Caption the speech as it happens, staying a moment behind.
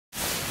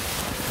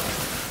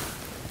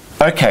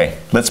Okay,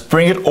 let's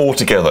bring it all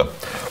together.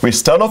 We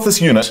start off this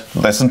unit,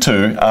 lesson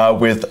 2,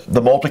 with the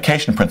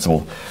multiplication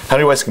principle. How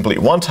many ways to complete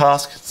one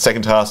task,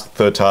 second task,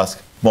 third task,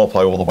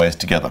 multiply all the ways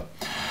together.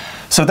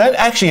 So that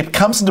actually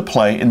comes into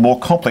play in more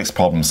complex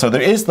problems. So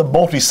there is the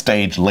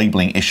multi-stage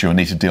labeling issue I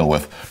need to deal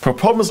with for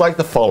problems like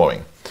the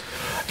following.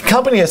 The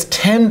company has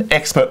 10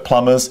 expert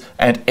plumbers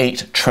and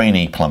 8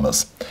 trainee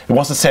plumbers. It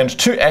wants to send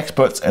 2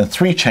 experts and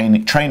 3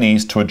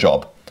 trainees to a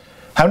job.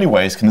 How many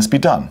ways can this be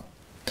done?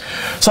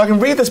 So I can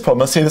read this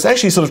problem and see there's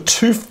actually sort of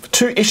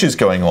two issues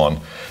going on.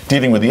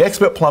 Dealing with the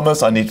expert plumbers,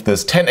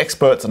 there's 10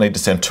 experts, I need to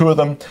send 2 of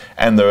them,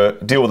 and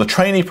deal with the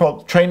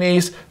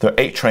trainees, there are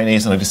 8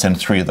 trainees, and I need to send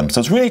 3 of them. So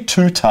it's really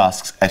 2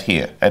 tasks at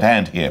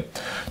hand here.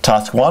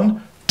 Task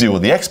 1, deal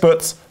with the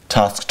experts.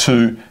 Task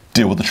 2,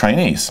 deal with the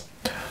trainees.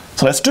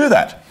 So let's do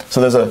that.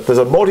 So there's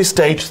a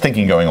multi-stage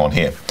thinking going on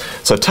here.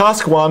 So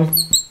task 1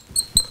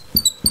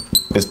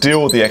 is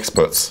deal with the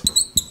experts.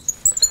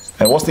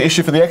 And what's the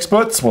issue for the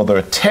experts? Well, there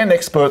are 10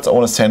 experts, I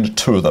want to send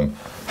 2 of them.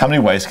 How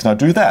many ways can I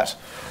do that?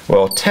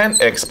 Well, 10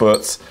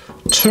 experts,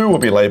 2 will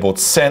be labeled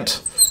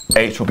sent,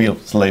 8 will be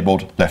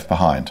labeled left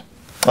behind.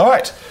 All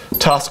right,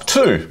 task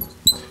 2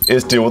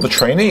 is deal with the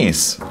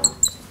trainees.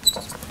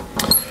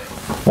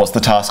 What's the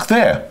task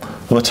there?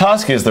 Well, the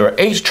task is there are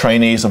 8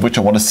 trainees of which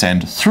I want to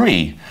send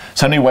 3.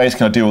 So how many ways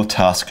can I deal with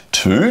task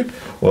 2?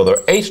 Well, there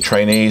are 8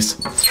 trainees,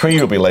 3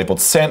 will be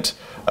labeled sent,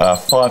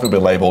 5 will be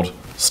labeled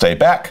stay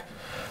back.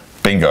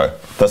 Bingo.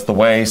 That's the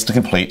ways to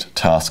complete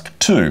task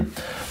 2.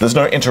 There's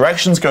no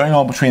interactions going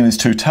on between these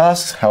 2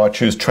 tasks. How I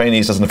choose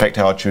trainees doesn't affect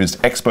how I choose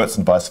experts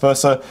and vice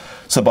versa.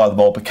 So by the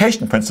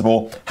multiplication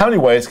principle, how many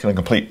ways can I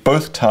complete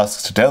both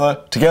tasks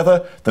together?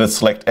 That is,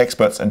 select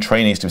experts and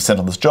trainees to be sent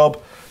on this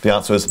job. The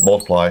answer is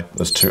multiply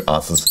those 2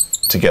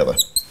 answers together.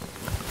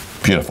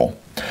 Beautiful.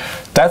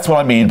 That's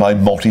what I mean by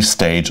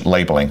multi-stage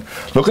labeling.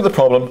 Look at the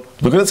problem,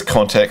 look at its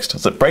context.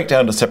 Does it break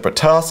down to separate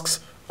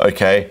tasks?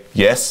 Okay,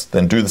 yes,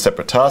 then do the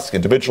separate task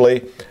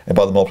individually, and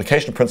by the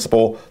multiplication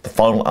principle, the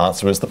final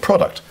answer is the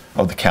product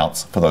of the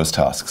counts for those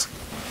tasks.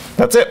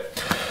 That's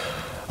it.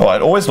 All right,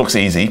 it always looks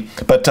easy,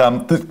 but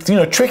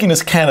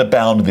trickiness can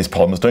abound in these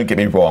problems, don't get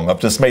me wrong. I've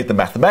just made the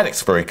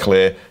mathematics very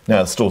clear. Now,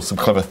 there's still some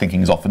clever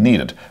thinking is often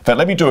needed. In fact,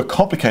 let me do a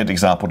complicated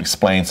example to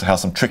explain how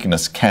some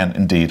trickiness can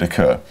indeed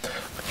occur.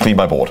 Clean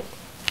my board.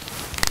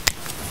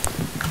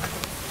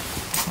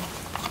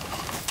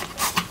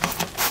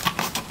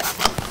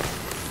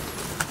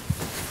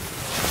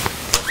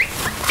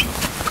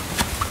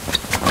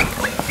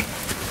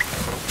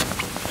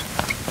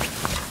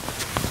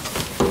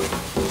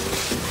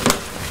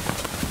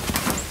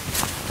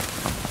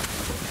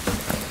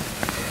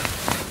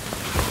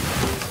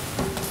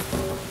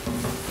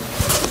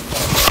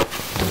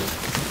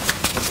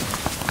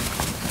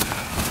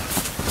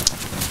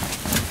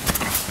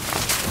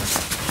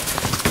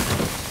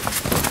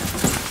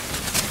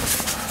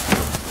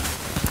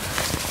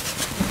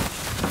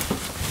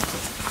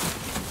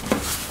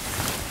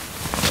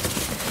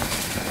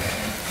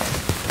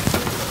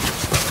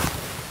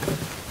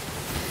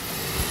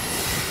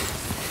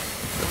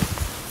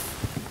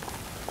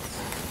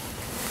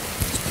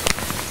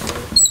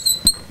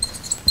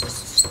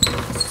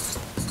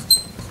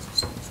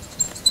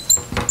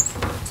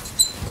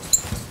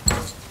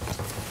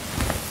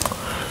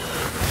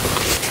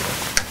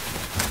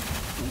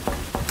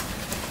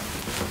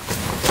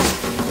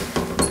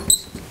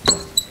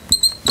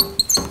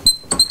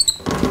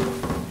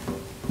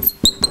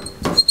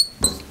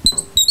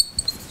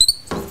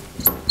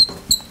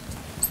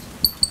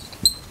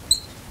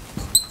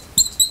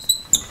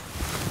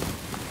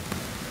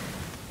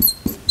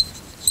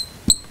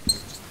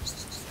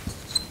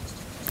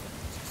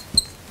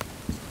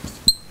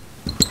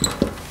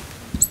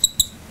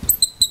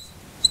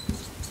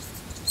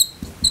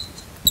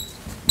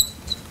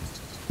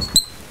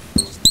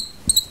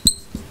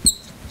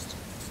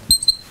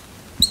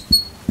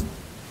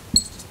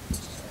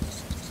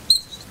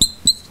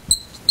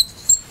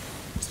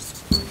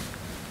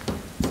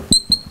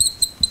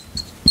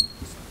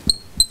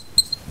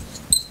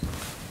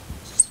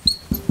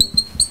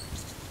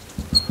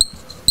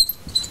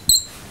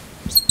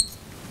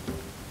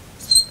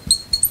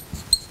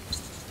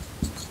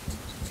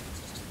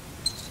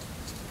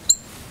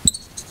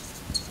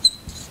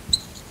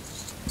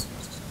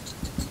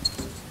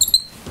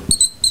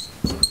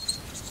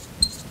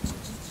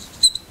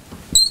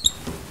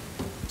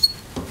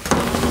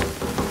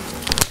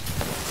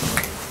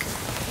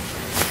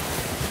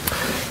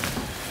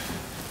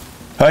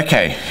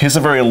 Okay, here's a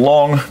very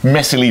long,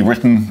 messily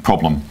written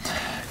problem.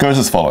 It goes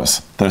as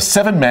follows. There are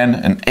 7 men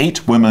and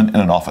 8 women in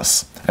an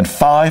office, and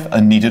 5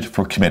 are needed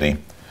for a committee.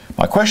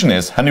 My question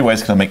is, how many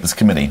ways can I make this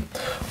committee?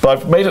 But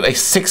I've made it a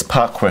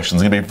 6-part question.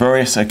 There's going to be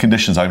various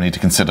conditions I need to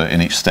consider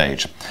in each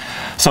stage.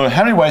 So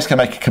how many ways can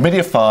I make a committee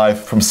of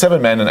 5 from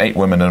 7 men and 8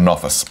 women in an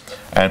office?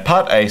 And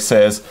part A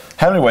says,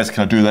 how many ways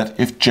can I do that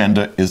if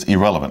gender is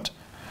irrelevant?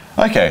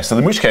 Okay, so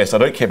in which case I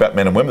don't care about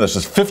men and women. There's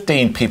just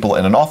 15 people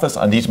in an office.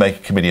 I need to make a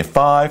committee of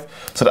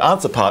 5. So to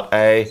answer part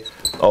A,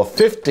 of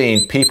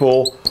 15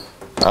 people,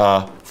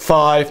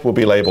 5 will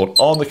be labelled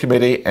on the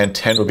committee, and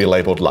 10 will be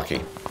labelled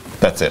lucky.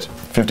 That's it.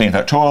 15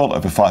 factorial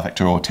over 5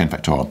 factorial, 10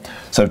 factorial.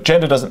 So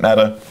gender doesn't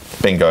matter.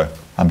 Bingo.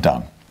 I'm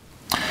done.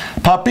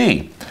 Part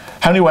B.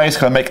 How many ways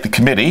can I make the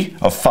committee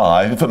of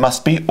 5 if it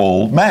must be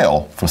all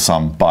male for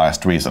some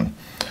biased reason?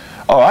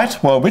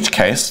 Alright, well in which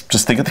case,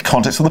 just think of the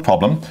context of the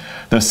problem.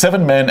 There are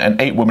 7 men and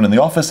 8 women in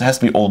the office. It has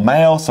to be all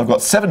male, so I've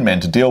got 7 men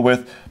to deal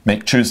with.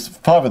 Choose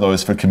 5 of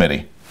those for a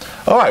committee.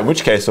 Alright, in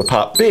which case for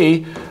part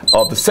B,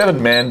 of the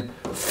 7 men,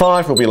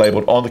 5 will be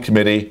labelled on the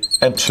committee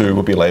and 2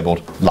 will be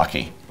labelled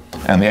lucky.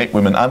 And the 8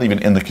 women aren't even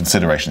in the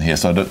consideration here,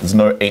 so there's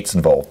no 8s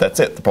involved. That's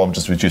it. The problem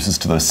just reduces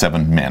to those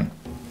 7 men.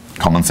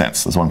 Common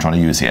sense is what I'm trying to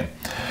use here.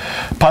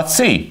 Part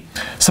C.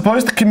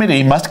 Suppose the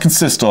committee must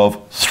consist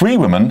of 3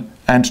 women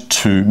and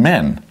 2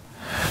 men.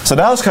 So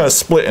now it's kind of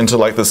split into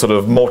like this sort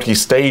of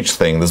multi-stage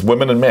thing. There's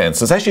women and men.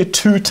 So it's actually a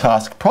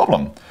 2-task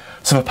problem.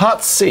 So for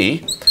part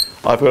C,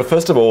 I've got to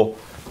first of all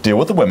deal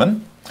with the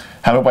women.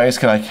 How many ways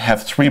can I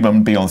have 3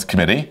 women be on this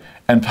committee?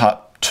 And part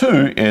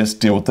 2 is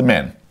deal with the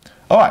men.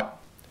 All right.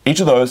 Each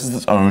of those is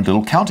its own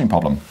little counting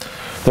problem.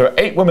 There are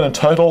 8 women in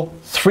total,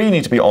 3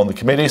 need to be on the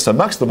committee, so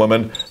amongst the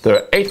women there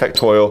are 8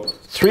 factorial,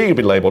 3 will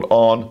be labelled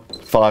on,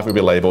 5 will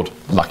be labelled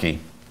lucky.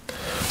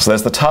 So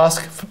there's the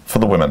task for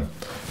the women.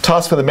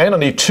 Task for the men, I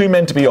need 2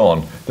 men to be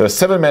on. There are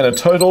 7 men in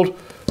total,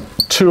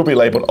 2 will be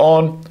labelled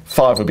on,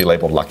 5 will be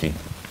labelled lucky.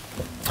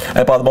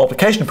 And by the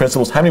multiplication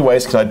principles, how many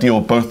ways can I deal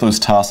with both those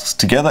tasks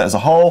together as a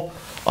whole?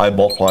 I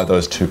multiply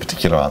those 2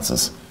 particular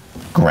answers.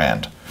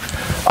 Grand.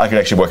 I could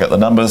actually work out the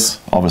numbers.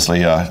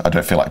 Obviously, I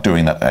don't feel like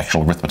doing that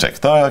actual arithmetic,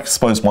 though I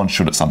suppose one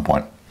should at some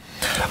point.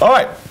 All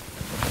right,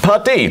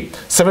 part D.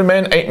 7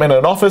 men, 8 men in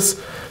an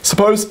office.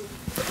 Suppose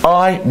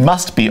I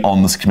must be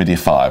on this committee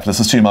of 5. Let's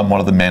assume I'm one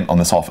of the men on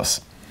this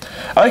office.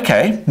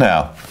 Okay,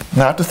 now I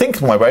have to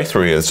think my way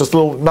through here. It's just a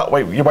little nut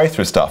your way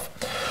through stuff.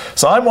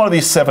 So I'm one of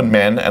these 7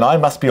 men, and I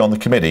must be on the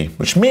committee,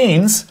 which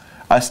means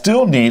I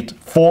still need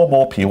 4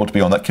 more people to be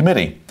on that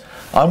committee.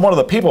 I'm one of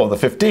the people of the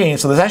 15,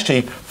 so there's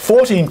actually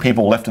 14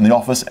 people left in the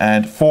office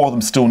and 4 of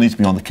them still need to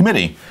be on the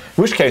committee.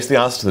 In which case the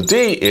answer to the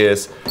D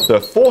is there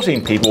are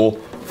 14 people,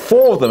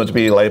 4 of them are to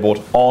be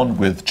labelled on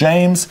with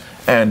James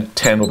and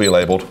 10 will be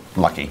labelled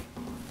lucky.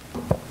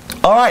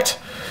 Alright,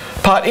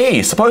 part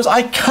E, suppose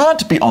I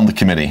can't be on the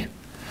committee.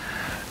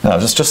 Now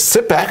just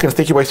sit back and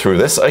think your way through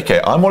this.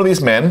 Okay, I'm one of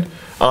these men,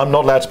 I'm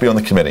not allowed to be on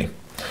the committee.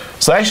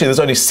 So actually there's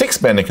only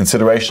 6 men in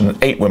consideration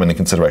and 8 women in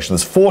consideration.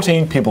 There's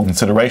 14 people in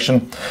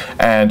consideration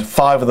and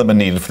 5 of them are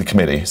needed for the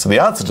committee. So the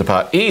answer to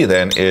part E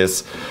then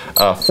is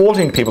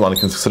 14 people under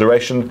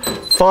consideration,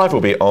 5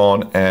 will be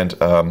on, and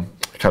I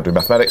can't do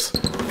mathematics,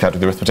 can't do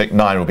the arithmetic,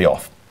 9 will be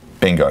off.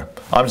 Bingo.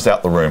 I'm just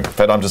out the room. In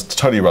fact, I'm just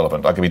totally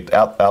irrelevant. I could be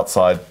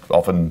outside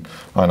off in,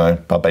 I don't know,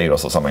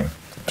 Barbados or something,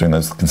 doing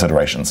those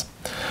considerations.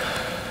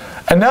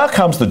 And now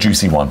comes the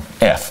juicy one,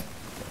 F.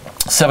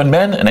 7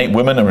 men and 8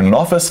 women are in an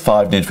office,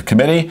 5 needed for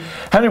committee.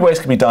 How many ways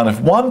can be done if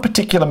one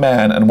particular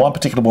man and one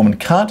particular woman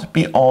can't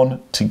be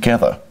on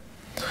together?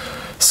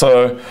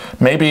 So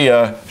maybe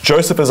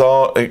Joseph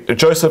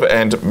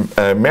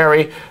and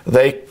Mary,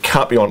 they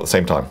can't be on at the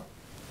same time.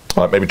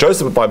 Right, maybe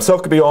Joseph by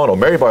himself could be on, or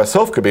Mary by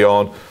herself could be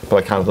on, but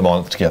I can't have them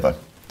on together.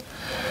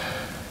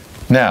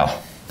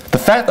 Now, the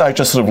fact that I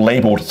just sort of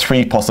labelled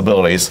 3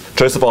 possibilities,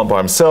 Joseph on by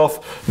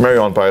himself, Mary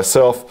on by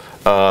herself,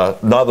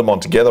 none of them on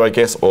together, I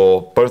guess,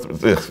 or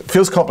both,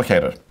 feels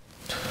complicated.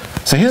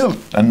 So here's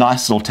a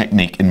nice little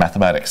technique in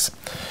mathematics.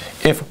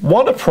 If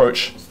one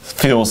approach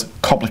feels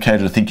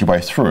complicated to think your way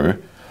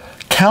through,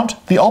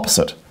 count the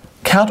opposite.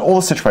 Count all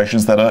the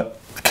situations that are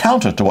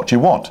counter to what you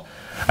want,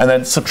 and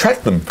then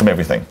subtract them from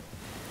everything.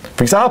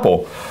 For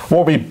example,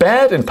 what would be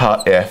bad in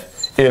part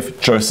F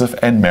if Joseph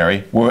and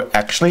Mary were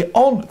actually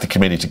on the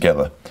committee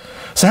together?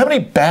 So how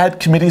many bad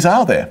committees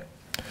are there?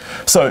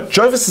 So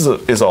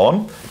Joseph is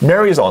on,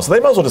 Mary is on, so they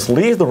might as well just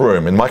leave the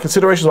room. In my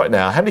considerations right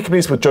now, how many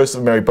committees with Joseph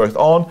and Mary both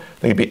on?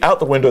 They can be out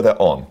the window,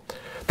 they're on.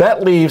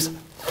 That leaves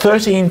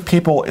 13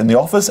 people in the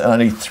office, and I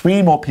need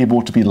 3 more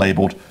people to be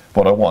labelled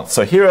what I want.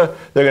 So here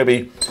there are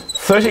going to be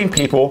 13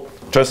 people,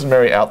 Joseph and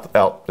Mary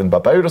out in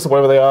Barbados or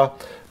wherever they are.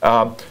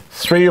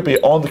 3 will be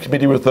on the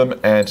committee with them,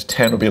 and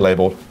 10 will be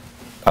labelled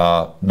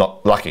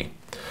not lucky.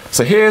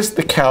 So here's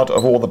the count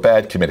of all the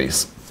bad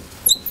committees.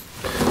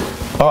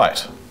 All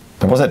right.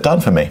 And what's that done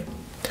for me?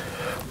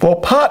 Well,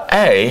 part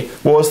A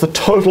was the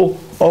total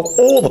of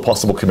all the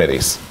possible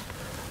committees.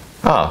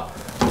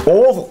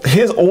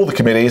 Here's all the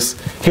committees,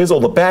 here's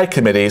all the bad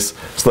committees,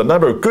 so the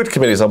number of good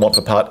committees I want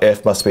for part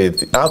F must be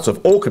the answer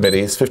of all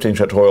committees, 15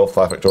 factorial,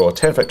 5 factorial,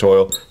 10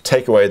 factorial,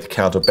 take away the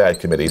count of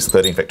bad committees,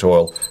 13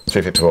 factorial,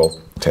 3 factorial,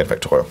 10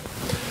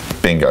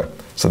 factorial. Bingo.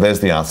 So there's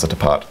the answer to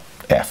part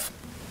F.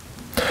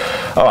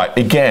 All right,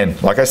 again,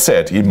 like I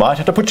said, you might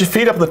have to put your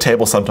feet up on the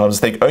table sometimes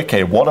and think,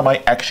 okay, what am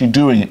I actually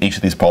doing in each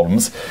of these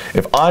problems?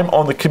 If I'm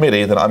on the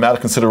committee, then I'm out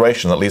of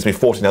consideration. That leaves me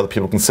 14 other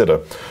people to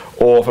consider.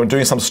 Or if I'm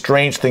doing some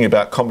strange thing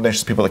about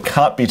combinations of people that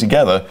can't be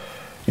together,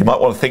 you might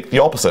want to think the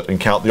opposite and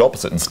count the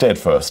opposite instead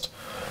first.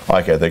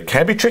 Okay, there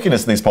can be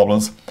trickiness in these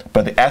problems,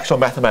 but the actual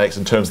mathematics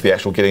in terms of the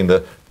actual getting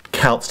the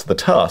counts to the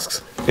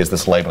tasks is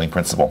this labeling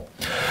principle.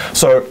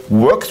 So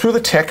work through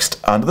the text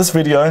under this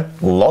video,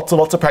 lots and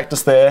lots of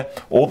practice there.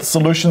 All the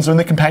solutions are in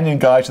the companion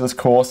guide to this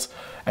course,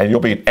 and you'll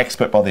be an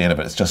expert by the end of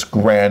it. It's just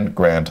grand,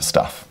 grand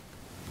stuff.